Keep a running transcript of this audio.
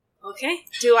Okay.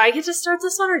 Do I get to start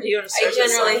this one, or do you want to start? I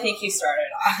generally think you started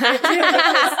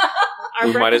off.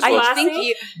 We might as well. bossy? I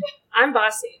think I'm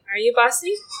bossy. Are you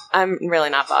bossy? I'm really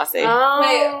not bossy. Oh.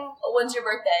 Wait, when's your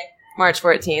birthday? March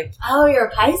 14th. Oh, you're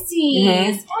a Pisces.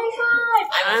 Mhm. Oh my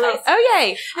god. I'm a Pisces. Oh,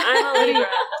 yay. I'm a Libra.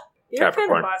 You're kind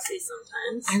Capricorn. of bossy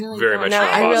sometimes. I really Very don't much know.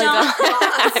 not I really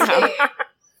bossy. don't. I know.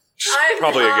 I'm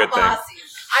Probably a not good thing. bossy.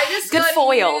 I just Good got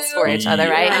foils you. for each other,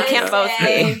 right? Yeah. You can't both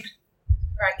be.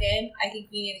 Brecken, I think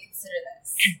we need to consider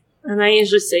this. And I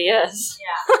usually say yes.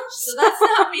 Yeah. So that's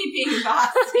not me being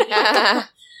bossy.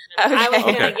 I was Okay.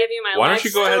 going to Okay. give you my Why don't life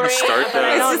you go ahead and story, start but I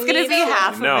that? It's don't just going to need be to.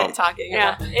 half No. of it talking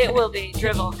Yeah, about. it will be.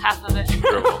 Dribble, half of it.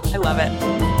 Dribble. I love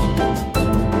it.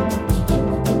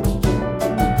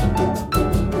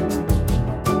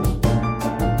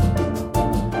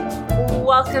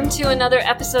 Welcome to another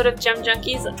episode of Gem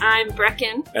Junkies. I'm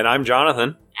Brecken, And I'm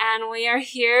Jonathan. and we are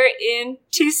here in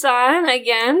Tucson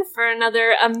again for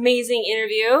another amazing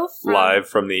interview from Live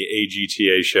from the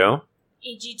AGTA show.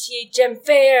 EGTA Gem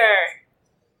Fair.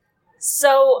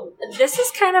 So this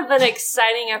is kind of an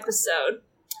exciting episode.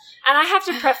 And I have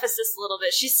to preface this a little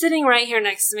bit. She's sitting right here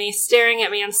next to me, staring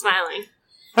at me and smiling.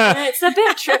 And it's a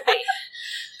bit trippy.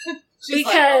 She's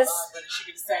Because like, oh, God, what is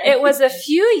she gonna say? It was a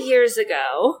few years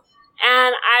ago,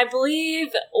 and I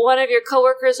believe one of your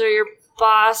coworkers or your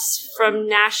boss from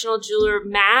National Jeweler,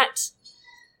 Matt,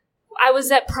 I was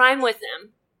at Prime with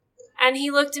him, and he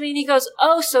looked at me and he goes,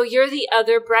 "Oh, so you're the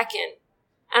other Brecken."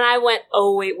 And I went,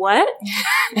 "Oh, wait, what?"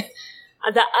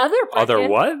 The other Brecken? Other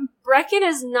what? Brecken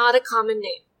is not a common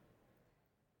name.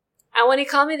 And when he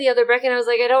called me the other Brecken, I was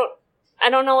like, I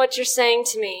don't know what you're saying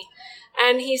to me.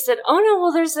 And he said, "Oh no,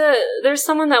 well there's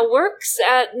someone that works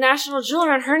at National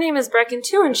Jeweler and her name is Brecken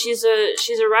too, and she's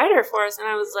a writer for us." And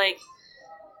I was like,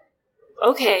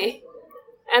 "Okay."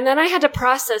 And then I had to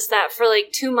process that for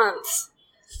like 2 months.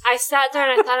 I sat there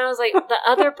and I thought, I was like, the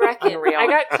other Brecken. Unreal. I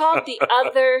got called the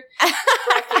other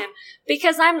Brecken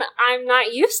because I'm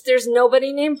not used. There's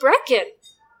nobody named Brecken.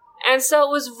 And so it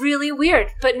was really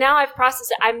weird. But now I've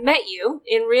processed it. I met you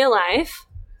in real life.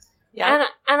 Yeah.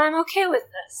 And I'm okay with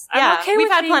this. Yeah, I'm okay we've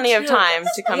with had being plenty of chill. time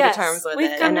to come Yes, to terms with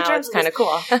we've it, come and to now terms it's with kind of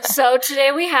cool. So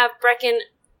today we have Brecken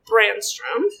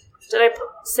Brandstrom. Did I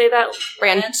say that?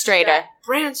 Brand Strader.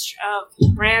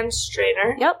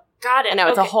 Brandstrader. Yep. Got it. I know,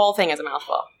 it's Okay. a whole thing as a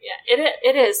mouthful. Yeah,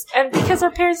 it is. And because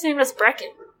our parents' name is Brecken.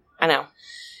 I know.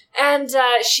 And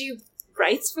she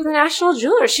writes for the National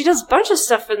Jeweler. She does a bunch of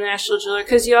stuff for the National Jeweler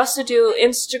because you also do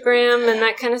Instagram and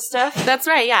that kind of stuff. That's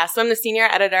right, yeah. So I'm the senior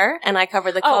editor, and I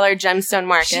cover the colored gemstone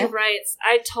She market. writes.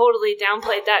 I totally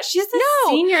downplayed that. She's the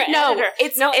senior editor.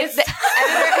 It's the editor.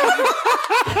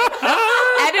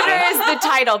 Editor is the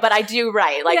title, but I do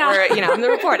write. Like, Yeah. I'm the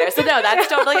reporter. So no, that's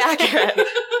totally accurate.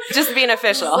 Just being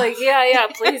official. Like, yeah,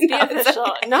 please be official.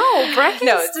 No, Breckens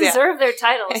No, it's- deserve their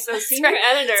titles. So senior right.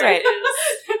 editor That's right.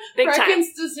 is big time. Breckens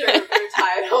deserve their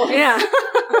title. Yeah.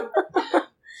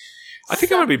 I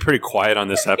think I'm going to be pretty quiet on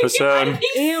this episode.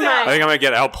 You I might. think I might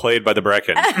get outplayed by the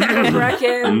Brecken.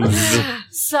 Breckens.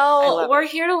 So love we're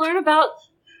here to learn about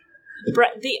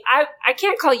I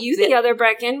can't call you the other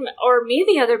Brecken or me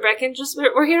the other Brecken. Just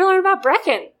we're here to learn about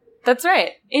Brecken That's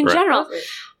right. in Right. general.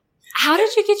 How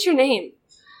did you get your name?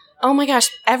 Oh my gosh,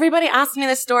 everybody asks me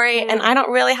this story, and I don't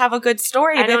really have a good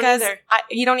story I don't because either.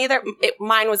 you don't either.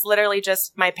 Mine was literally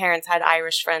just my parents had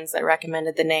Irish friends that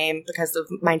recommended the name because of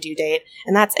my due date,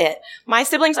 and that's it. My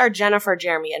siblings are Jennifer,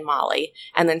 Jeremy, and Molly,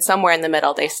 and then somewhere in the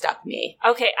middle they stuck me.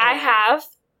 Okay,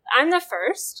 I'm the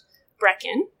first,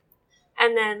 Brecken,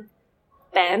 and then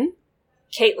Ben,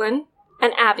 Caitlin,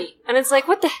 and Abby. And it's like,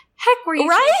 what the heck were you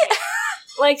Right? thinking?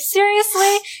 Like,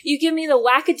 seriously? You give me the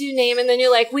wackadoo name, and then you're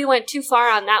like, we went too far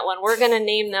on that one. We're going to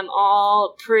name them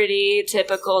all pretty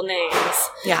typical names.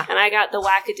 Yeah. And I got the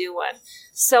wackadoo one.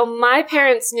 So my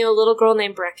parents knew a little girl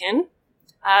named Brecken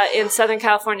in Southern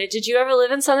California. Did you ever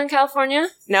live in Southern California?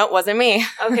 No, it wasn't me.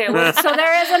 Okay, well, so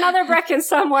there is another Brecken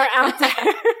somewhere out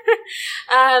there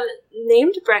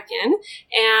named Brecken,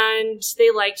 and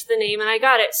they liked the name, and I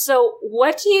got it. So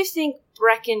what do you think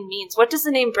Brecken means? What does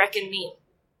the name Brecken mean?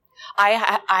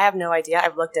 I have no idea.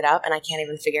 I've looked it up, and I can't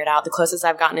even figure it out. The closest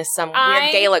I've gotten is some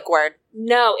weird Gaelic word.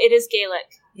 No, it is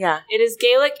Gaelic. Yeah. It is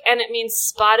Gaelic, and it means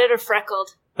spotted or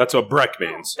freckled. That's what Breck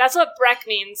means. That's what Breck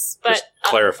means, but Just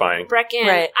clarifying. Brecken.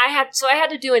 Right. I had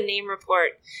to do a name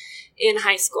report in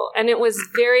high school, and it was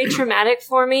very traumatic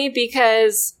for me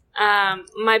because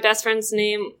my best friend's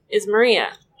name is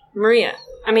Maria. Maria.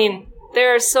 I mean,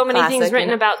 there are so many Classic, things written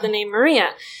you know. about the name Maria.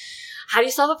 How do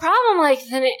you solve a problem like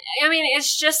that? I mean,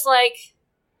 it's just like,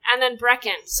 and then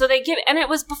Brecken. So they and it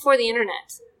was before the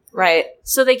internet. Right.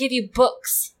 So they give you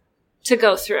books to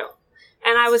go through.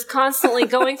 And I was constantly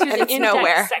going through the It's index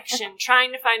nowhere. section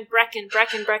trying to find Brecken.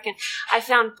 I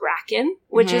found bracken,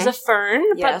 which is a fern,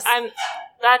 Yes. but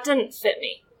that didn't fit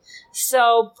me.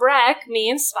 So Breck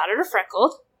means spotted or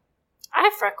freckled. I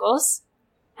have freckles.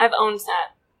 I've owned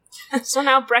that. So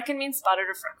now Brecken means spotted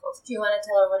or freckled. Do you want to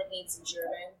tell her what it means in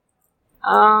German?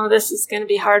 Oh, this is going to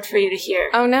be hard for you to hear.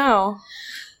 Oh no.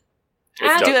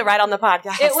 It Do it right on the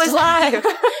podcast. It was live.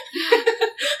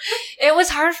 It was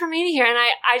hard for me to hear, and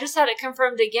I just had it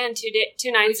confirmed again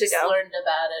two nights We just ago. learned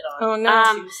about it on Oh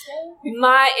no.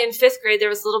 Tuesday. In 5th grade, there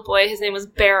was a little boy. His name was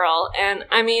Beryl, and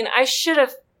I mean, I should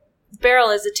have. Beryl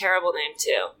is a terrible name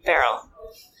too, Beryl.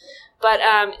 But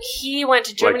he went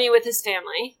to Germany with his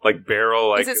family. Like barrel,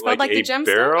 like Is it spelled like a the gemstone?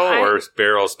 barrel, or is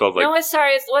barrel spelled like No,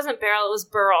 it wasn't Beryl. It was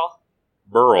Burl.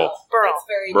 burl? Burl. That's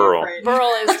very Burl. different.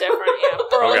 Burl is different. Yeah,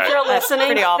 Burl. Okay. If you're That's listening,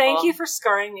 pretty awful. thank you for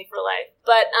scarring me for life.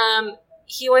 But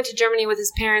he went to Germany with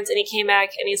his parents, and he came back,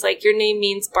 and he's like, "Your name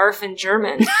means barf in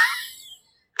German."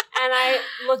 And I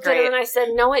looked at him Great. and I said,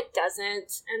 "No, it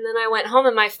doesn't." And then I went home,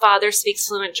 and my father speaks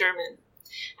fluent German.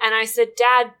 And I said,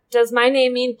 "Dad, does my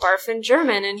name mean barf in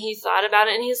German?" And he thought about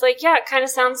it, and he's like, "Yeah, it kind of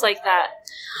sounds like that."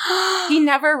 He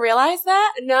never realized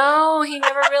that? No, he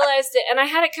never realized it. And I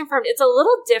had it confirmed. It's a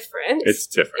little different. It's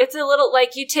different. It's a little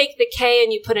like you take the K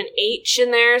and you put an H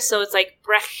in there, so it's like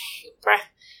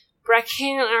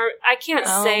Brecken, or I can't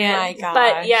Oh say my it. gosh.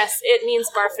 But yes, it means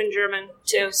barf in German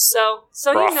too. So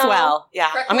you Barf. know. Well,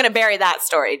 yeah. I'm going to bury that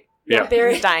story. Yeah.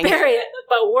 Bury Dying. it.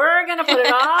 But we're going to put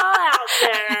it all out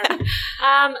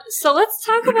there. So let's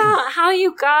talk about how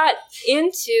you got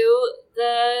into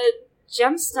the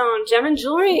gem and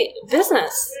jewelry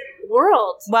business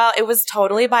world. Well, it was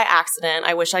totally by accident.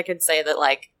 I wish I could say that,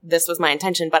 like, this was my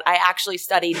intention, but I actually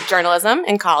studied journalism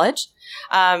in college.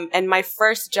 And my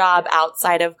first job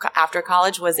outside of after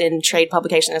college was in trade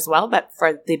publication as well, but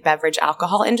for the beverage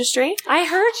alcohol industry. I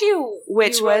heard you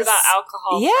Which wrote was- about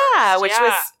alcohol. Yeah, first. which Yeah.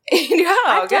 was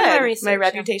I've done my good. research, My yeah.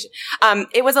 reputation.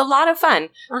 It was a lot of fun,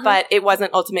 Uh-huh. but it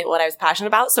wasn't ultimately what I was passionate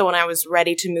about. So when I was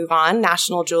ready to move on,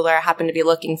 National Jeweler happened to be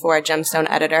looking for a gemstone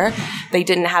editor. They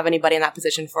didn't have anybody in that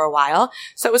position for a while,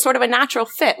 so it was sort of a natural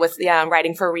fit with the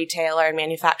writing for retailer and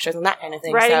manufacturers and that kind of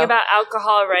thing. Writing So- about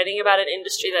alcohol, writing about an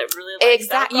industry that really likes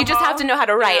Exactly. You just have to know how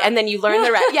to write, Yeah. and then you learn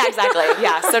the rest. Yeah, exactly.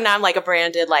 Yeah. So now I'm like a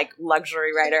branded like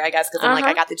luxury writer, I guess, because I'm like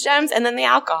Uh-huh. I got the gems and then the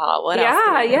alcohol. What else? Yeah,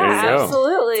 do I There yeah, you go.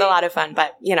 absolutely. It's a lot of fun,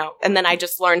 but and then I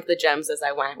just learned the gems as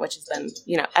I went, which has been,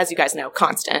 as you guys know,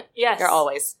 constant. Yes. You're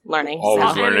always learning.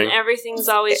 Always so. learning. And everything's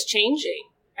always changing.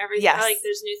 Everything, Yes. like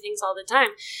there's new things all the time.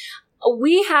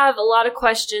 We have a lot of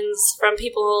questions from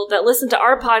people that listen to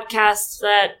our podcast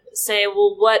that say,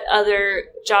 well, what other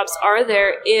jobs are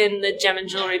there in the gem and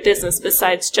jewelry business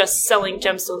besides just selling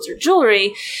gemstones or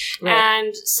jewelry? Right.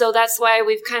 And so that's why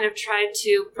we've kind of tried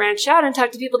to branch out and talk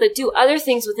to people that do other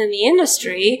things within the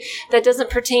industry that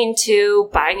doesn't pertain to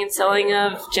buying and selling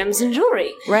of gems and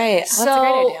jewelry. Right. That's So a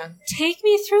great idea. take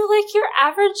me through like your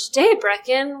average day,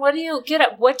 Brecken. What do you get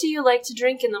up? What do you like to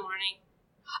drink in the morning?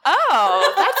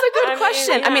 Oh, that's a good I mean,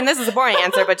 question. yeah. I mean, this is a boring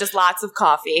answer, but just lots of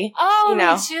coffee. Oh,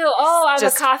 know, me too. Oh, I'm a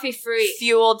just coffee freak.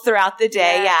 Fueled throughout the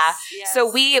day, Yes, yeah. yes.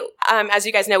 So we, as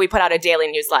you guys know, we put out a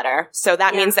daily newsletter. So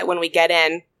that Yeah. means that when we get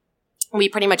in, we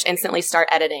pretty much instantly start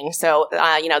editing. So,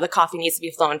 the coffee needs to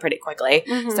be flowing pretty quickly.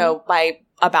 Mhm. So by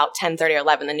about 10:30 or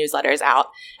 11, the newsletter is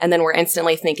out. And then we're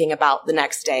instantly thinking about the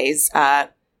next day's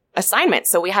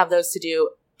assignments. So we have those to do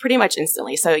pretty much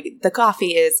instantly. So the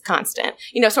coffee is constant,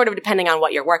 sort of depending on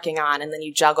what you're working on. And then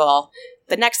you juggle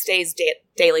the next day's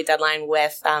daily deadline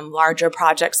with larger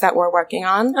projects that we're working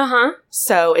on. Uh-huh.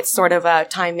 So it's sort of a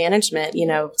time management,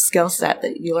 skill set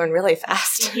that you learn really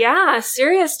fast. Yeah,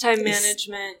 serious time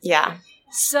management. Yeah.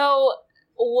 So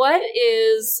what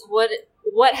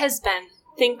has been,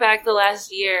 think back the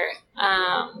last year,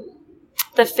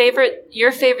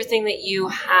 your favorite thing that you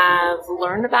have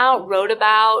learned about, wrote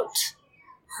about,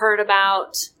 heard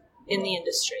about in the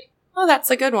industry? Oh, that's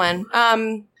a good one.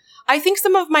 I think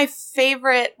some of my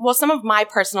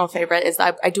personal favorite is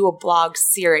I do a blog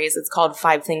series. It's called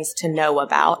 5 Things to Know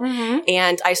About. Mm-hmm.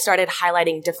 And I started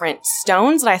highlighting different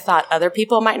stones that I thought other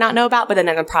people might not know about, but then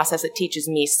in the process, it teaches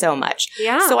me so much.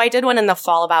 Yeah. So I did one in the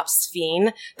fall about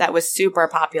sphene that was super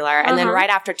popular. And then Uh-huh. right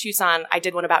after Tucson, I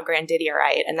did one about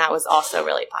grandidierite, and that was also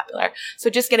really popular. So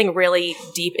just getting really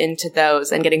deep into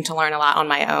those and getting to learn a lot on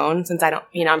my own, since I don't,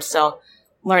 I'm still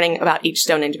learning about each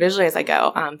stone individually as I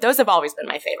go. Those have always been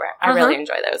my favorite. I really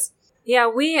enjoy those. Yeah,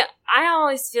 I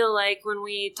always feel like when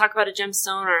we talk about a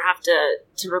gemstone or have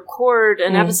to record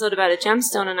an episode about a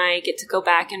gemstone and I get to go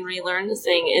back and relearn the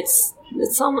thing, it's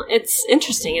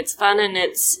interesting, it's fun, and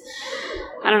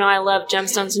I don't know, I love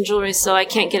gemstones and jewelry, so I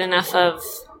can't get enough of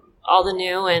all the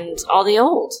new and all the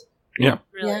old. Yeah.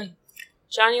 Really. Yeah.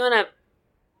 John, you want to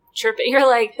chirp it? You're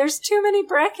like, there's too many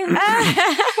Breckons.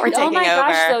 We're taking Oh my over.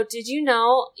 gosh, though, did you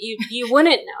know, you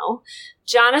wouldn't know,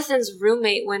 Jonathan's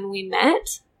roommate when we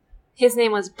met, his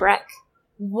name was Breck.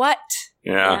 What?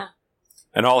 Yeah.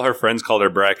 And all her friends called her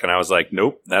Breck, and I was like,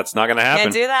 nope, that's not going to happen.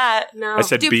 Can't do that. No. I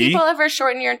said Do B. people ever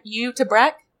shorten you to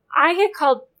Breck? I get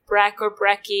called Breck or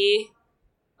Brecky.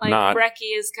 Like, Not-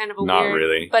 Brecky is kind of a not weird.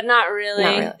 really. But not really.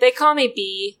 Not really. They call me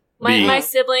B. B. My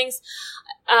siblings,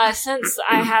 since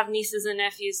I have nieces and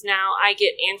nephews now, I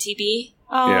get Auntie B.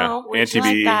 Oh, Yeah, we Auntie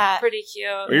like B. that. Pretty cute.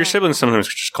 Well, your siblings sometimes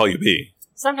just call you B.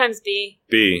 Sometimes B.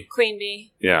 B. Queen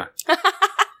B. Yeah.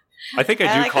 I think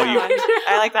I do like call that you. one.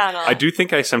 I like that one a lot. I do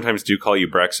think I sometimes do call you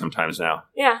Breck sometimes now.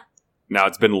 Yeah. Now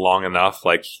it's been long enough.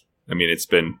 Like, I mean, it's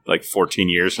been like 14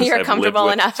 years since You're I've comfortable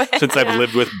lived with, enough. since Yeah. I've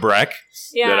lived with Breck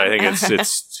Yeah. that I think it's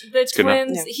The it's good enough.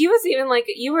 twins. Yeah. He was even like,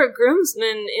 you were a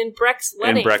groomsman in Breck's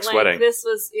wedding. Breck's Like, wedding. This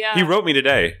was, yeah. He wrote me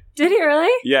today. Did he really?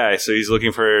 Yeah, so he's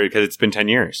looking for, because it's been 10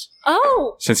 years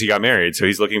Oh. since he got married. So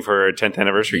he's looking for a 10th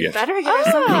anniversary You gift. better get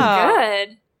her something Oh.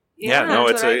 good. Yeah, no,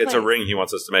 to it's the right it's a place. ring he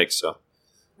wants us to make. So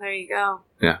There you go.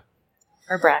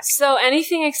 Or Breck. So,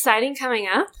 anything exciting coming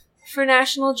up for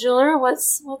National Jeweler?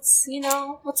 What's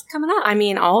coming up? I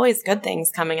mean, always good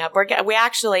things coming up. We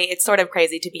actually, it's sort of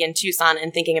crazy to be in Tucson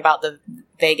and thinking about the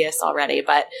Vegas already,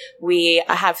 but we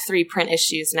have 3 print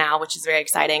issues now, which is very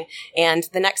exciting. And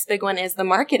the next big one is the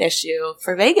market issue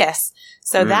for Vegas.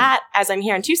 So that, as I'm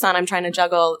here in Tucson, I'm trying to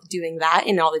juggle doing that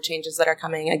and all the changes that are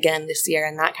coming again this year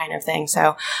and that kind of thing.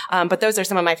 So, but those are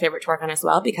some of my favorite to work on as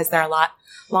well because they're a lot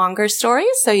longer stories.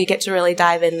 So you get to really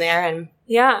dive in there and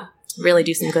Yeah. really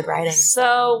do some good writing.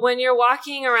 So, when you're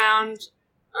walking around,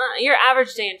 your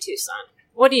average day in Tucson,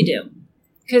 what do you do?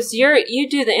 Because you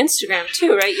do the Instagram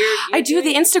too, right? I do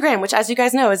the Instagram, which, as you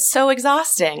guys know, is so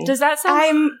exhausting. Does that sound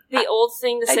I'm the old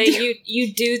thing to I say? do.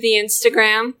 You do the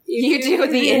Instagram. You do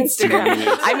the Instagram.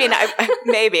 I mean,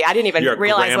 maybe I didn't even You're a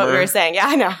realize what we grammer. were saying. Yeah,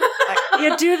 I know.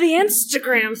 You do the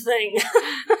Instagram thing.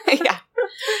 Yeah,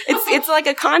 it's like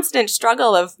a constant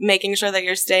struggle of making sure that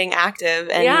you're staying active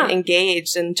and Yeah.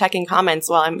 engaged and checking comments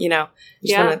while I'm, just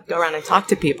Yeah. want to go around and talk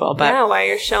to people. But Yeah, while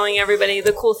you're showing everybody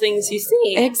the cool things you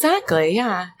see. exactly,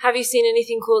 yeah. Have you seen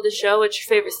anything cool to show? What's your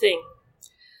favorite thing?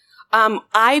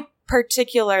 I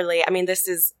particularly, I mean, this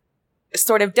is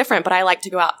sort of different, but I like to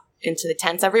go out into the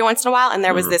tents every once in a while. And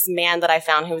there was this man that I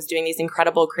found who was doing these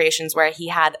incredible creations where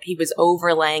he was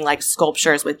overlaying like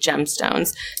sculptures with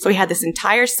gemstones. So he had this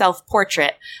entire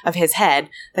self-portrait of his head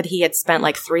that he had spent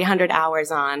like 300 hours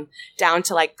on, down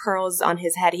to like pearls on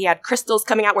his head. He had crystals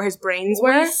coming out where his brains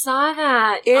were. We saw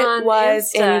that. It on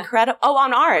was Insta. incredible. Oh,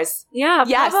 on ours. Yeah,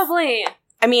 Yes. probably.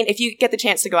 I mean, if you get the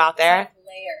chance to go out there,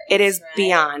 it is right?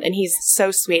 beyond. And he's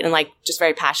so sweet and like just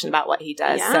very passionate about what he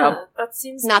does. Yeah, So that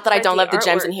seems not that I like don't the love the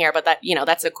gems artwork. in here, but that,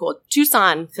 that's a cool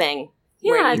Tucson thing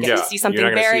where Yeah, you get Yeah. to see You're something not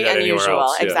gonna very see that anywhere unusual.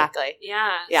 else, yeah. Exactly.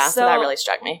 Yeah. Yeah. So that really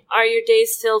struck me. Are your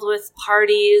days filled with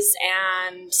parties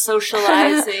and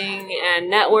socializing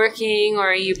and networking,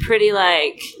 or are you pretty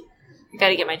like, I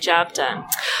gotta get my job done?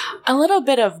 A little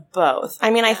bit of both.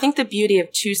 I mean, I think the beauty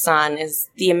of Tucson is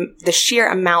the sheer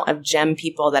amount of gem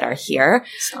people that are here.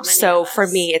 many So of for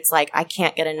us. me, it's like I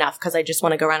can't get enough because I just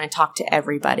want to go around and talk to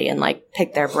everybody and like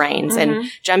pick their brains. And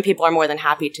gem people are more than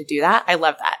happy to do that. I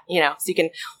love that. So you can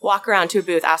walk around to a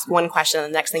booth, ask one question,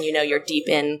 and the next thing you know, you're deep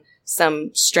in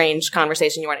some strange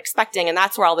conversation you weren't expecting. And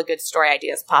that's where all the good story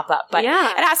ideas pop up. But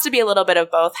Yeah. it has to be a little bit of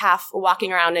both, half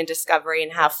walking around in discovery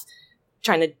and half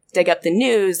trying to dig up the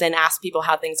news and ask people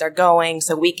how things are going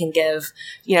so we can give,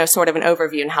 sort of an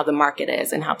overview on how the market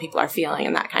is and how people are feeling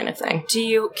and that kind of thing.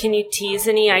 Can you tease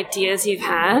any ideas you've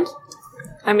had?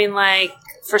 I mean, like,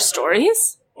 for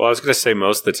stories? Well, I was going to say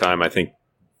most of the time, I think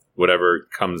whatever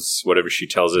she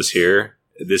tells us here,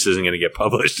 this isn't going to get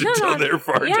published until they're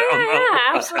far Yeah, down the yeah, line.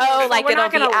 absolutely. Oh, like We're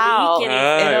not it'll be gonna out. leak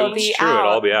anything. It'll It's be true. out.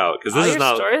 It'll all be out because All this is your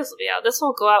not. stories will be out. This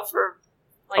won't go out for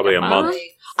like Probably a month.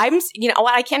 I'm,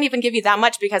 I can't even give you that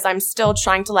much because I'm still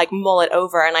trying to like mull it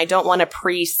over and I don't want to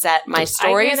preset my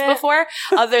stories it. before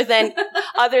other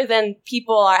than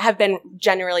people have been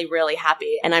generally really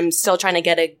happy. And I'm still trying to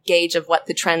get a gauge of what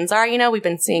the trends are. We've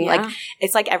been seeing Yeah. like,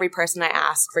 it's like every person I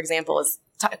ask, for example, is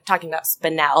talking about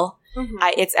spinel. Mhm.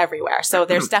 It's everywhere. So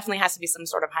there's definitely has to be some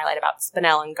sort of highlight about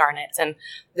spinel and garnets and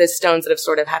the stones that have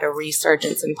sort of had a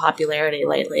resurgence in popularity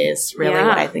lately is really Yeah.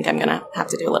 what I think I'm going to have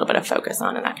to do a little bit of focus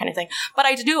on and that kind of thing. But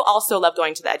I do also love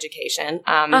going to the education.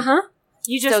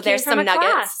 You just So came there's from some a nuggets.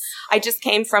 class. I just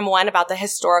came from one about the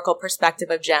historical perspective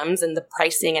of gems and the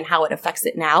pricing and how it affects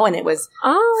it now. And it was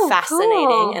Oh, fascinating.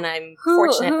 cool. And I'm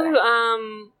fortunate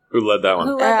that Who led that one?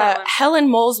 Who led that one? Helen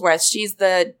Molesworth. She's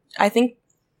the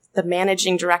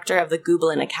managing director of the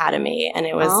Goobelin Academy, and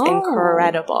it was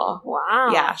incredible.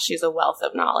 Wow. Yeah, she's a wealth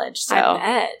of knowledge. So I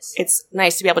bet. it's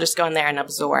nice to be able to just go in there and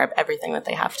absorb everything that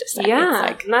they have to say. Yeah,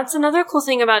 It's and that's another cool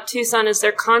thing about Tucson is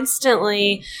they're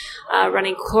constantly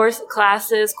running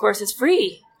courses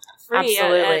free at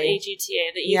Absolutely.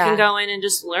 AGTA that you can go in and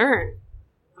just learn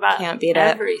about Can't beat it.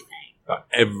 everything. About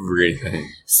everything.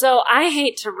 So I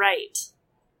hate to write.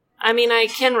 I mean, I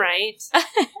can write,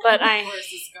 but Where's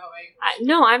this going?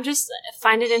 no, I'm just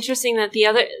find it interesting that the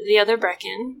other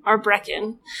Brecken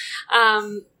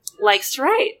likes to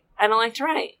write. I don't like to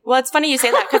write. Well, it's funny you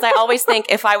say that because I always think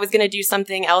if I was going to do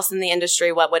something else in the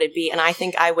industry, what would it be? And I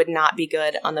think I would not be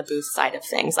good on the booth side of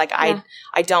things. Like I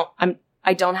don't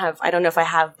know if I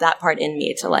have that part in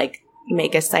me to like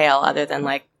make a sale other than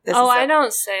like this. I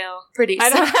don't sail. Pretty.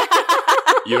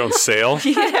 You don't sail?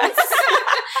 Yes.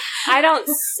 I don't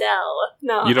sell.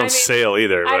 No, You don't sail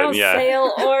either, I but don't yeah.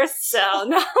 sail or sell.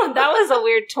 No, that was a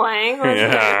weird twang. Wasn't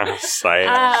Yeah, it?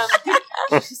 sail.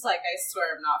 She's like, I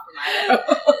swear I'm not from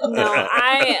Idaho.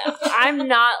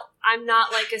 No, I'm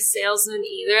not like a salesman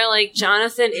either. Like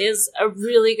Jonathan is a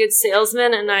really good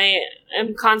salesman, and I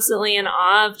am constantly in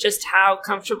awe of just how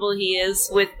comfortable he is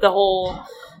with the whole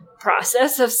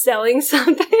process of selling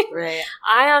something. Right.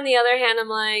 I, on the other hand, I'm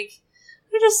like,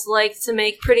 I just like to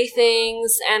make pretty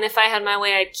things, and if I had my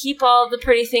way, I'd keep all of the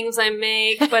pretty things I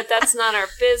make, but that's not our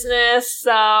business,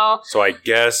 so I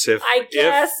guess if I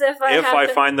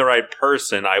to, find the right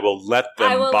person, I will let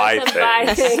them I will buy let them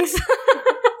buy things. things.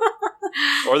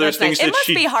 Or there's That's nice. things It that must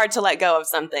she be hard to let go of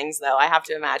some things, though. I have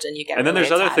to imagine you get. and then really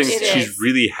there's other attached. things It that she's is.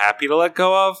 really happy to let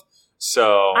go of.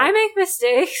 So I make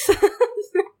mistakes.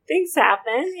 Things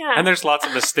happen, yeah. and there's lots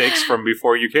of mistakes from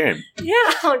before you came. Yeah,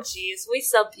 oh jeez. We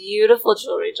sell beautiful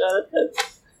jewelry, Jonathan.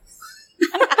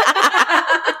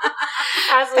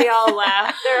 As we all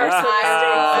laugh. There are some I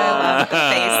love mistakes.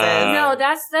 the faces. No,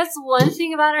 that's one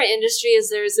thing about our industry is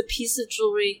there is a piece of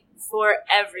jewelry for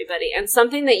everybody. And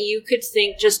something that you could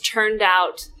think just turned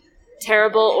out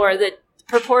terrible or that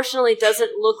proportionally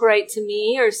doesn't look right to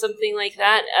me or something like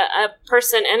that, a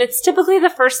person, and it's typically the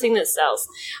first thing that sells,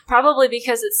 probably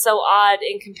because it's so odd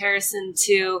in comparison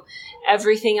to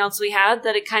everything else we had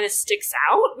that it kind of sticks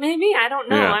out, maybe. I don't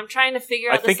know. Yeah. I'm trying to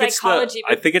figure I out the think psychology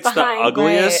I think it's the behind.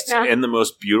 ugliest Right. Yeah. and the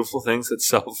most beautiful things that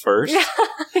sell first.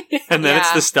 And then it's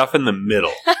Yeah. the stuff in the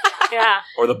middle. Yeah.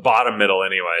 Or the bottom middle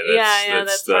anyway.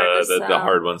 That's that's hard to the sell.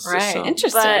 hard ones to Right. sell.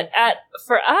 Interesting. But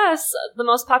for us, the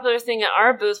most popular thing at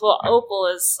our booth, well, Opal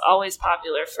is always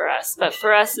popular for us, but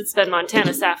for us, it's been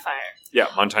Montana Sapphire. Yeah,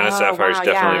 Montana Oh, Sapphire's wow,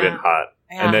 definitely yeah. been hot.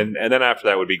 Yeah. And then after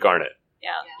that would be Garnet.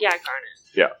 Yeah, Garnet.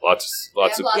 Yeah, lots They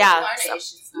have of lots Yeah. of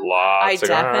carnations now. lots I of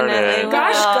definitely Garnet. will.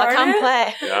 Gosh, Come Garnet.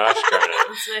 play. Gosh, Garnet.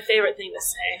 It's my favorite thing to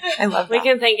say. I love We that.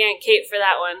 can thank Aunt Kate for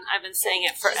that one. I've been saying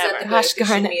it She's at forever. the Gosh, booth. You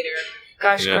should Garnet. meet her.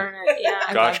 Gosh, Yeah. Garnet, yeah.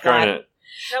 I Gosh, love that. Garnet.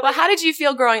 No, Well, but how did you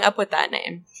feel growing up with that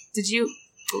name? Did you?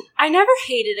 I never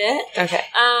hated it. Okay.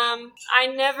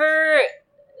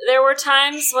 There were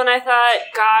times when I thought,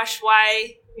 gosh,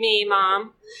 why me,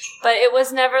 Mom? But it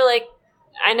was never like,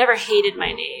 I never hated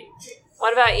my name.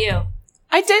 What about you?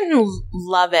 I didn't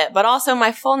love it, but also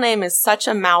my full name is such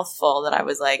a mouthful that I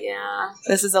was like, Yeah.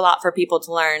 this is a lot for people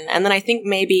to learn. And then I think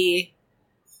maybe,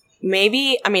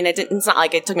 I mean, it's not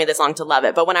like it took me this long to love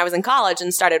it, but when I was in college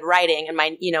and started writing and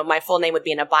my full name would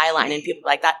be in a byline and people were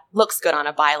like, that looks good on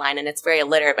a byline and it's very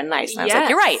alliterative and nice. And I was like, Yes.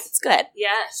 you're right. It's good.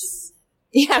 Yes.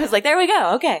 Yeah. I was like, there we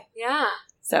go. Okay. Yeah.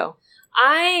 So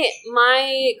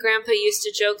My grandpa used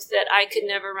to joke that I could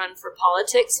never run for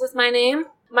politics with my name.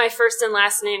 My first and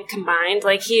last name combined.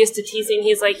 Like, he used to tease me.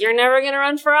 He's like, you're never going to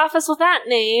run for office with that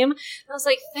name. I was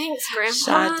like, thanks, Grandpa.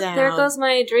 Shut down. There goes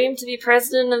my dream to be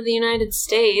president of the United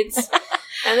States.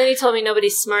 And then he told me nobody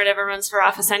smart ever runs for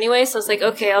office anyway. So I was like,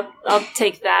 okay, I'll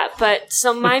take that. But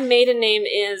so my maiden name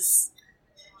is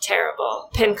terrible.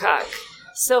 Pincock.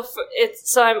 So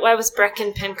I was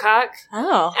Brecken Pincock.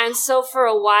 oh, And so for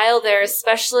a while there,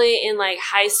 especially in like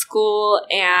high school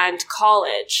and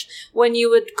college, when you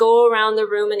would go around the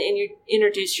room and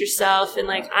introduce yourself and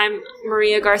like, I'm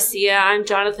Maria Garcia, I'm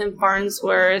Jonathan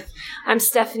Farnsworth, I'm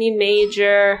Stephanie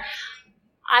Major,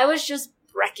 I was just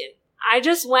Brecken. I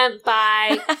just went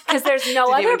by, because there's no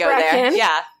didn't other even go there. Brecken.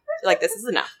 Yeah. Like, this is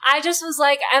enough. I just was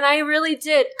like, and I really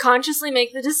did consciously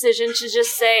make the decision to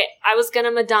just say I was going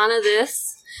to Madonna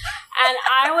this, and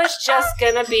I was just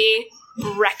going to be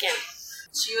Brecken.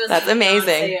 She was That's the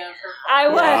amazing. Beyonce of her I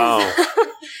was. Wow.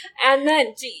 And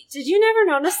then, did you never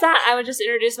notice that? I would just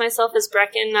introduce myself as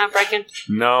Brecken, not Brecken.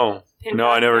 No,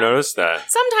 I never noticed that.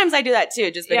 Sometimes I do that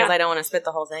too, just because Yeah. I don't want to spit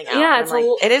the whole thing out. Yeah, I'm it's like,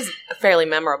 it is fairly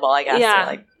memorable, I guess. Yeah.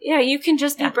 So, like, Yeah, you can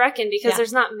just be Yeah. Brecken because Yeah.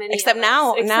 there's not many. except of us.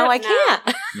 now I Except now.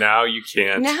 can't. Now you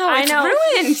can't. Now I it's know.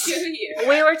 ruined. Do you?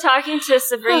 We were talking to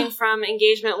Sabrine from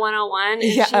Engagement 101, and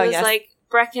Yeah, she oh, was yes. like,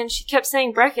 Brecken. She kept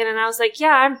saying Brecken, and I was like, yeah,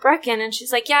 I'm Brecken. And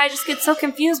she's like, yeah, I just get so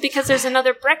confused because there's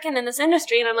another Brecken in this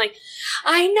industry. And I'm like,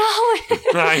 I know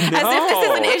it. I know. As if this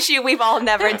is an issue we've all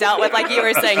never dealt with. Like you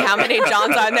were saying, how many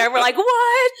Johns are there? We're like,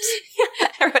 what?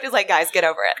 Everybody's like, guys, get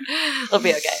over it. It'll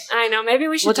be okay. I know. Maybe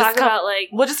we should We'll just talk about, like,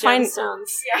 we'll just find-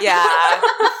 gemstones. Yeah.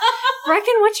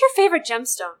 Brecken, what's your favorite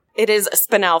gemstone? It is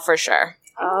Spinel for sure.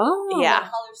 Oh. Yeah.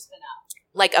 What color spin out?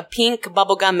 Like a pink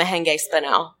bubblegum mehengue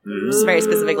Spinel. Just very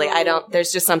specifically.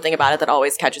 There's just something about it that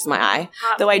always catches my eye.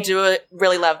 Hot Though I pink. do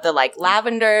really love the like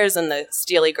lavenders and the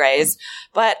steely grays.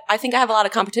 But I think I have a lot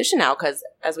of competition now because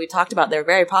as we talked about, they're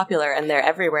very popular and they're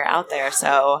everywhere out there.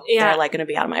 So Yeah. they're like going to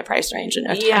be out of my price range in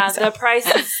no time. Yeah, so. the price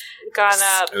has gone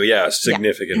up Oh yeah,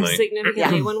 significantly.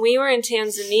 significantly. Yeah. When we were in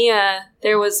Tanzania,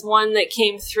 there was one that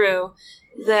came through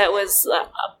that was a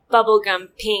bubblegum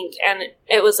pink, and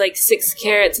it was like 6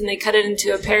 carats, and they cut it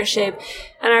into a pear shape.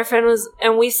 And our friend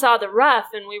and we saw the rough,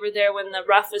 and we were there when the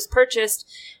rough was purchased,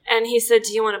 and he said,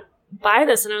 do you want to buy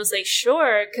this? And I was like,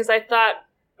 sure, because I thought,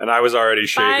 And I was already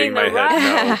shaking buying my the rough,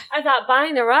 head. No. I thought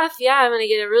buying the rough, yeah, I'm going to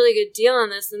get a really good deal on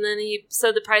this. And then he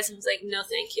said the price, and I was like, no,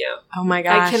 thank you. Oh my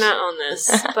gosh. I cannot own this.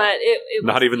 But it was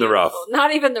Not even the rough. beautiful.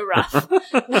 Not even the rough.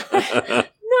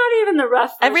 Not even the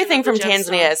rough. version Everything of the from gemstone.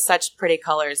 Tanzania has such pretty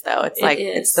colors, though. It's It like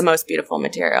is. it's the most beautiful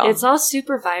material. It's all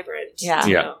super vibrant. Yeah.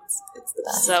 too. Yeah. It's the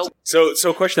best. So So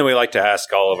a question that we like to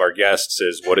ask all of our guests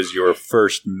is, what is your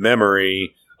first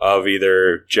memory of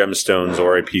either gemstones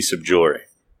or a piece of jewelry?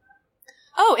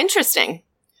 Oh, interesting.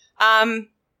 I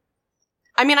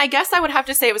mean, I guess I would have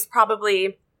to say it was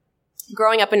probably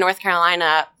growing up in North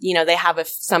Carolina. You know, they have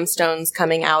some stones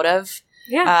coming out of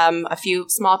yeah, a few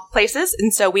small places.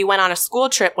 And so we went on a school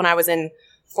trip when I was in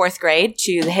 4th grade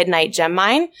to the Hiddenite Gem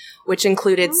Mine, which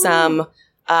included some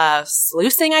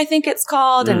sluicing, I think it's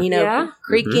called, and, Yeah.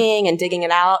 creaking and digging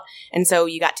it out. And so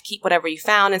you got to keep whatever you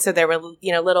found. And so there were,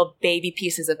 little baby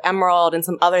pieces of emerald and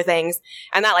some other things.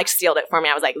 And that sealed it for me.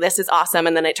 I was like, this is awesome.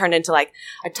 And then it turned into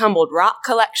a tumbled rock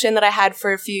collection that I had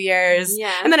for a few years.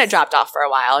 Yes. And then it dropped off for a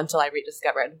while until I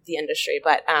rediscovered the industry.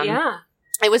 But, yeah.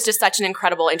 it was just such an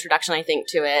incredible introduction, I think,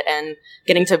 to it and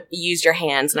getting to use your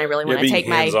hands. And I really want to being take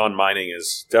my... hands-on mining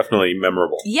is definitely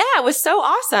memorable. Yeah, it was so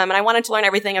awesome. And I wanted to learn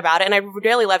everything about it. And I would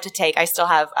really love to take... I still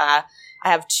have... I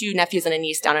have 2 nephews and a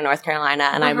niece down in North Carolina,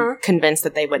 and I'm convinced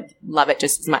that they would love it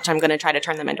just as much. I'm going to try to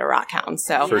turn them into rock hounds.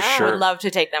 So For Yeah. sure. I would love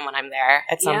to take them when I'm there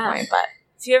at some Yeah. point. But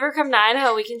If you ever come to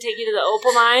Idaho, we can take you to the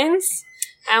opal mines,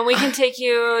 and we can take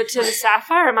you to the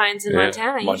sapphire mines in Yeah,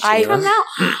 Montana. You Montana. should come now.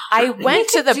 I went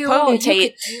to the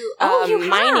potentate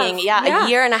mining, a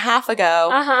year and a half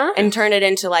ago. Uh huh. And turn it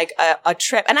into a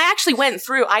trip. And I actually went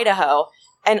through Idaho,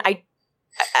 and I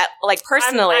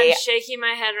personally, I'm shaking my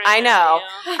head right I now.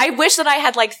 know. I wish that I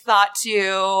had thought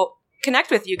to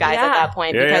connect with you guys at Yeah. that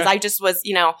point Yeah, because yeah. I just was,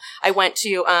 I went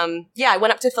to, I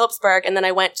went up to Phillipsburg, and then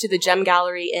I went to the Gem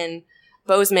Gallery in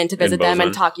Bozeman to visit them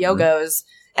and Bozeman. talk yogos.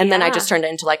 And then I Yeah. just turned it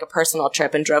into a personal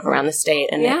trip and drove around the state,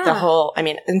 and Yeah. the whole,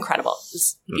 incredible.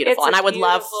 It's beautiful. It's a And I would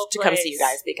love beautiful to come see you place.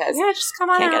 guys because Yeah, just come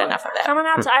on Can't out. get enough of it. Come on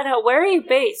out to Idaho. Where are you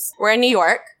based? we're in New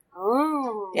York.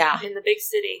 Oh, Yeah. in the big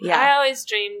city. Yeah. I always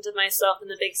dreamed of myself in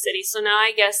the big city, so now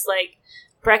I guess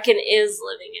Brecken is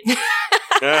living in.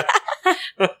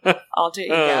 Alter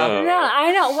ego. No,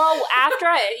 I know. Well, after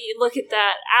I look at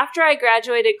that, after I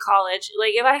graduated college,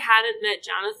 if I hadn't met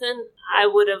Jonathan, I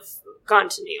would have gone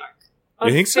to New York. I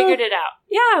You think so? Figured it out.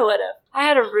 Yeah, I would have. I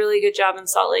had a really good job in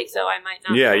Salt Lake, though I might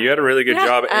not. Yeah, you had a really good Yeah.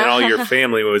 job, and all your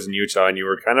family was in Utah, and you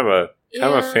were kind of a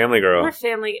Yeah. family girl. I'm a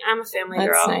family That's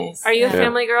girl. nice. Are you a Yeah.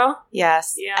 family girl?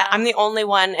 Yes. Yeah. I'm the only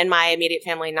one in my immediate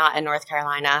family not in North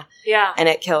Carolina, Yeah. and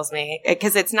it kills me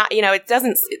because it's not,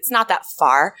 it's not that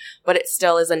far, but it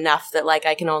still is enough that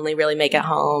I can only really make it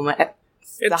home at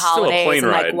It's the still a holidays plane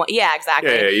and ride. yeah,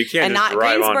 exactly. Yeah, you can't And just not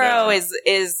drive on Greensboro down.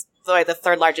 is the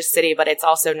third largest city, but it's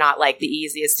also not the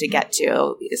easiest to get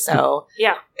to. So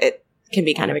Yeah. it can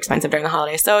be kind of expensive during the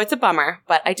holidays. So it's a bummer,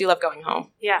 but I do love going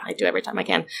home. Yeah. I do every time I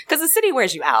can because the city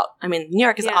wears you out. I mean, New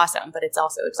York is Yeah. awesome, but it's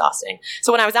also exhausting.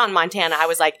 So when I was out in Montana, I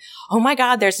was like, oh my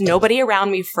God, there's nobody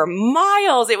around me for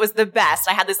miles. It was the best.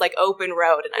 I had this open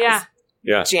road and I Yeah. was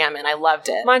Yeah. jamming. I loved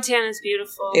it. Montana's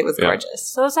beautiful. It was Yeah. gorgeous.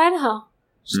 So is Idaho.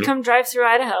 Just Mhm. come drive through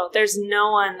Idaho. There's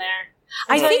no one there.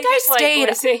 I Until think you I get to, like, stayed.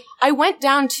 Boise. I went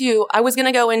down to. I was going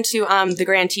to go into the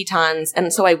Grand Tetons,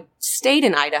 and so I stayed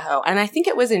in Idaho, and I think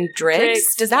it was in Driggs.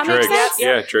 Driggs. Does that Driggs. make sense?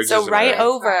 Yeah, Driggs So is in right Idaho.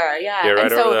 over, yeah. Yeah, right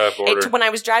and so over the border. when I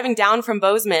was driving down from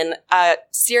Bozeman,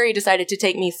 Siri decided to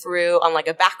take me through on like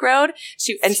a back road.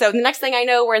 And so the next thing I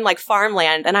know, we're in like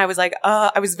farmland, and I was like,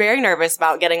 I was very nervous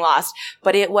about getting lost,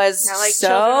 but it was Yeah, like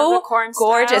Children of so the Corn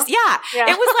gorgeous. style. Yeah.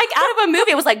 It was like out of a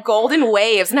movie. It was like golden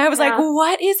waves, and I was like, Yeah.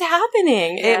 what is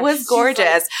happening? Yeah, It was she's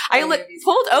gorgeous. I like-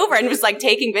 pulled over and was like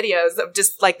taking videos of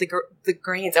just like the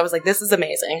greens. I was like, this is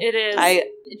amazing. It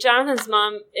is. Jonathan's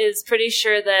mom is pretty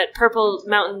sure that Purple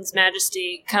Mountain's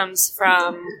majesty comes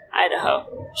from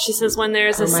Idaho. She says when there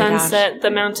is a Oh my sunset,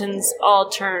 the mountains all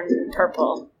turn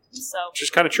purple. So, Which is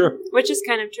kind of true. which is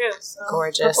kind of true. So,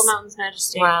 Gorgeous. Purple Mountain's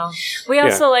majesty. Wow. We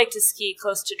also like to ski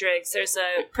close to Driggs. There's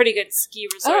a pretty good ski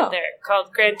resort Oh. there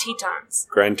called Grand Tetons.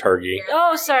 Grand Targhee.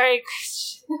 Oh, sorry.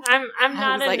 I'm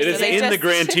not was a like, It is They in just- the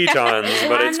Grand Tetons,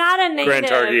 but I'm it's not a native. Grand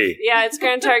Targhee. Yeah, it's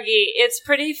Grand Targhee. It's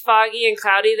pretty foggy and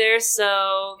cloudy there,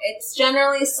 so It's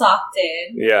generally socked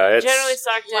in. yeah, it's generally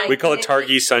socked in. we call it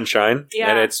Targhee sunshine,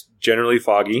 Yeah. and it's generally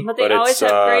foggy, But they always it's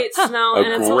have great snow, a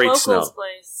and it's a great locals snow.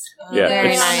 place. Yeah,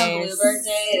 Very it's- On the nice. Bluebird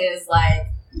Day, it is like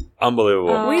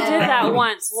unbelievable. We did that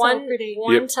once. So One pretty.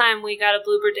 one time we got a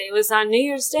Bluebird Day. It was on New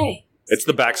Year's Day. It's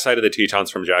the backside of the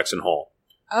Tetons from Jackson Hole,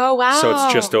 Oh, wow. so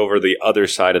it's just over the other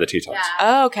side of the Tetons. yeah.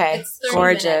 Oh, okay. It's 30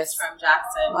 Gorgeous. minutes from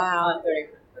Jackson. Wow. 30.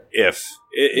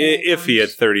 If he had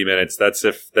 30 minutes, that's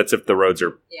if the roads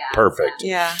are Yeah. perfect.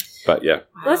 Yeah. But yeah,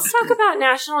 Let's talk about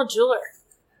National Jeweler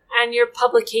and your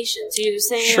publications. You're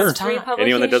saying Sure. there's 3 publications?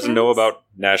 anyone that doesn't know about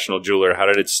National Jeweler, how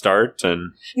did it start?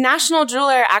 And National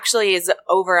Jeweler actually is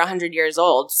over 100 years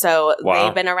old, so Wow.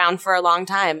 they've been around for a long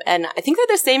time. And I think they're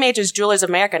the same age as Jewelers of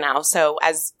America now. So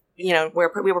as you know,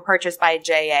 we were purchased by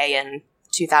JA in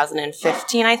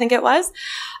 2015, I think it was.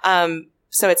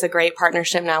 So it's a great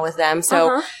partnership now with them.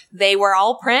 So Uh-huh. they were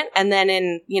all print, and then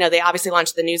they obviously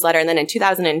launched the newsletter, and then in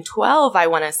 2012, I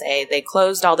want to say, they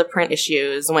closed all the print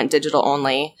issues and went digital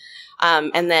only.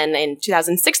 And then in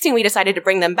 2016, we decided to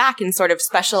bring them back in sort of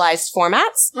specialized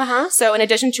formats. Uh-huh. So in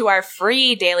addition to our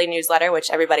free daily newsletter, which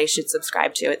everybody should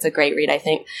subscribe to, it's a great read, I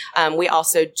think, we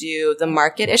also do the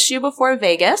market issue before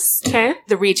Vegas, Okay.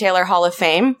 the Retailer Hall of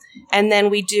Fame, and then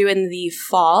we do in the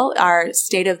fall our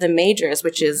State of the Majors,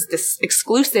 which is this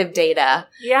exclusive data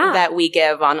Yeah. that we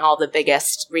give on all the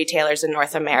biggest retailers in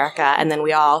North America, and then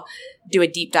we all do a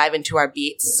deep dive into our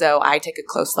beats. So I take a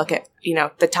close look at,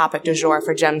 the topic du jour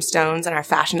for gemstones, and our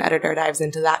fashion editor dives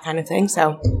into that kind of thing.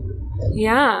 So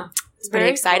Yeah. it's pretty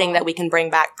Very exciting cool. that we can bring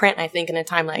back print, I think, in a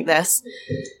time like this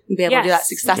and be able to do that Yes.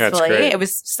 successfully. great. It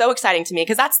was so exciting to me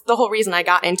because that's the whole reason I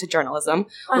got into journalism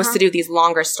was Uh-huh. to do these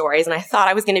longer stories. And I thought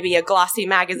I was going to be a glossy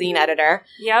magazine editor.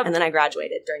 Yep. And then I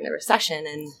graduated during the recession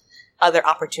and other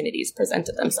opportunities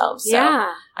presented themselves. So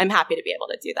Yeah. I'm happy to be able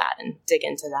to do that and dig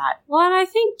into that. Well, and I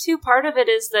think too part of it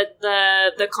is that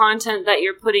the content that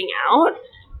you're putting out,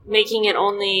 making it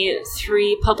only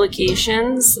 3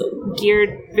 publications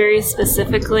geared very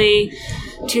specifically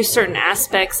to certain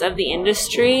aspects of the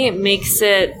industry, makes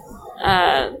it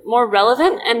more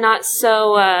relevant and not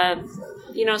so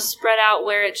spread out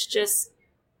where it's just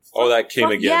oh, that came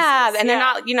Well, again. Yeah, and they're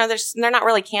Yeah. not, they're not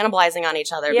really cannibalizing on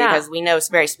each other Yeah. because we know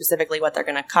very specifically what they're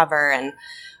going to cover, and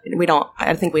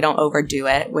I think we don't overdo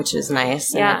it, which is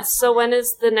nice. And yeah. it's- So when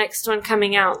is the next one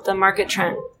coming out? The market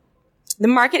trend. the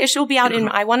market issue will be out in,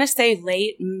 I want to say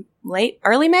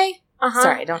early May. Uh-huh.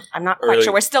 Sorry, I'm not quite Early.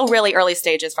 sure. We're still really early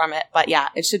stages from it, but yeah,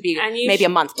 it should be And you maybe a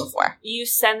should- month before. You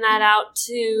send that out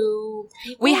to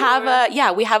people? We have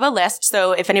or- we have a list.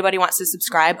 So if anybody wants to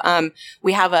subscribe,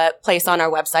 we have a place on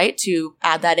our website to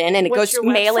add that in, and it What's goes your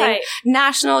mailing website?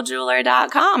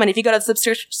 nationaljeweler.com. And if you go to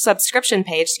the subscription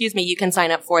page, you can sign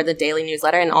up for the daily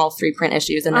newsletter and all 3 print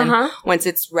issues. And then Uh-huh. once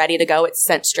it's ready to go, it's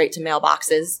sent straight to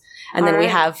mailboxes. And then All we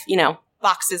right. have,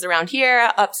 boxes around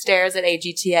here, upstairs at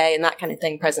AGTA, and that kind of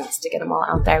thing, presents to get them all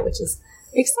out there, which is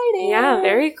exciting. Yeah,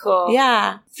 very cool.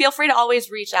 Yeah. Feel free to always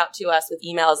reach out to us with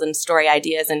emails and story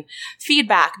ideas and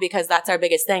feedback, because that's our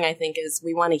biggest thing, I think, is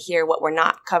we want to hear what we're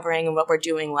not covering and what we're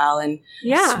doing well. And,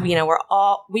 Yeah.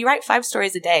 we write 5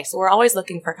 stories a day, so we're always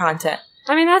looking for content.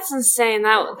 I mean, that's insane.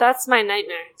 That's my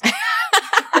nightmare.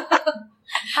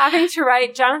 Having to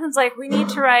write, Jonathan's like, we need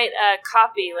to write a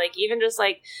copy, like even just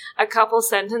like a couple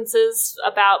sentences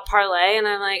about parlay, and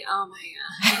I'm like, oh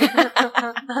my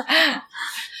god.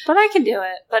 But I can do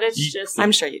it. But it's just,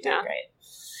 I'm sure you do Yeah. great.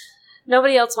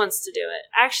 Nobody else wants to do it.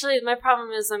 Actually, my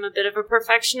problem is I'm a bit of a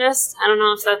perfectionist. I don't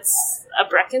know if that's a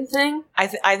Brecken thing. I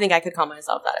think I could call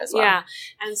myself that as well. Yeah.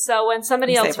 And so when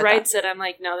somebody I'm else safe with writes it, I'm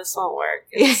like, no, this won't work.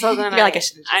 And so then You're like, I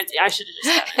should have I should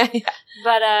have just done it. yeah.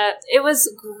 But it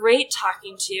was great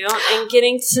talking to you and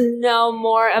getting to know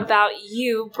more about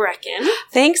you, Brecken.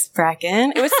 Thanks,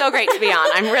 Brecken. It was so great to be on.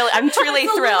 I'm truly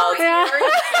thrilled. Yeah.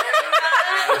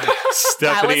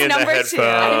 Stephanie in the number headphones. two.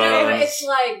 I know, It's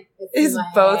like It's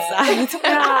both sides.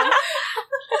 Yeah.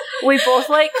 We both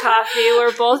like coffee.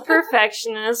 We're both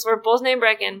perfectionists. We're both named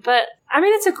Brecken. But, I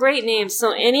mean, it's a great name.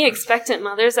 So any expectant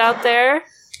mothers out there,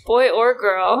 boy or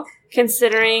girl,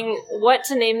 considering what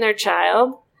to name their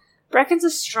child, Brecken's a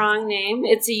strong name.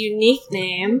 It's a unique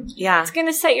name. Yeah. It's going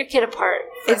to set your kid apart.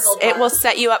 It will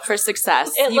set you up for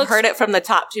success. It You've looks- heard it from the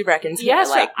top two Breckens here. Yes,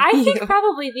 like, I think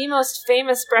probably the most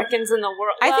famous Breckens in the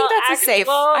world. I think that's a safe.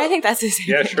 well, I think that's a safe.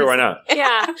 Yeah, sure, why not?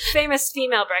 yeah, famous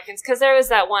female Breckens, because there was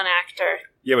that one actor.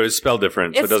 Yeah, but it's spelled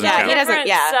different, so it doesn't yeah, count. he doesn't- Different,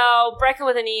 yeah. So Brecken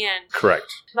with an E-N. Correct.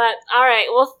 But, all right.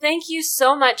 Well, thank you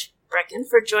so much, Brecken,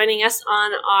 for joining us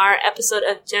on our episode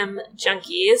of Gem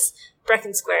Junkies,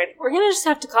 Brecken Squared. We're going to just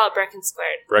have to call it Brecken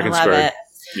Squared. Brecken I love Squared. it.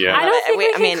 Yeah. I don't think we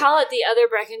I can mean- call it the other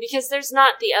Brecken because there's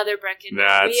not the other Brecken.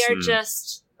 Nah, We are it's,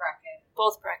 just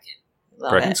both Brecken.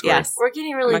 Love Brecken it. Squared. Yes. We're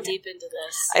getting really Okay. deep into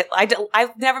this.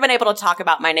 I've never been able to talk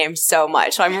about my name so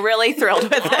much, so I'm really thrilled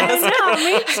with this. I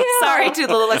know, me too. Sorry to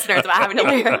the listeners about having to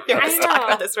hear I us talk know.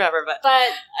 about this forever, but But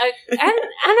and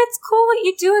it's cool what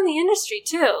you do in the industry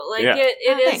too. Like Yeah.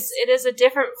 it is a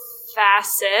different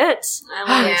facet.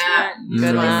 I like Yeah. that.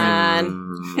 Good one.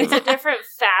 It's a different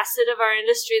facet of our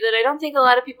industry that I don't think a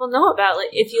lot of people know about. Like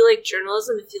if you like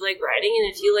journalism, if you like writing,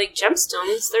 and if you like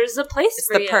gemstones, there's a place it's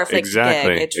for the you. perfect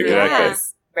Exactly, gig. It truly exactly.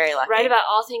 is. Very lucky. Write about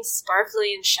all things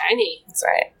sparkly and shiny. That's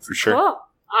right. For sure. Cool.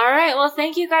 All right. Well,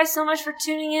 thank you guys so much for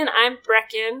tuning in. I'm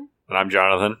Brecken, And I'm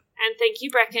Jonathan. and thank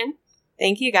you, Brecken.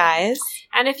 Thank you, guys.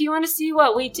 And if you want to see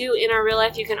what we do in our real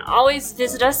life, you can always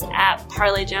visit us at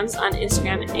Parlay Gems on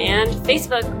Instagram and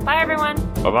Facebook. Bye, everyone.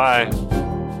 Bye-bye.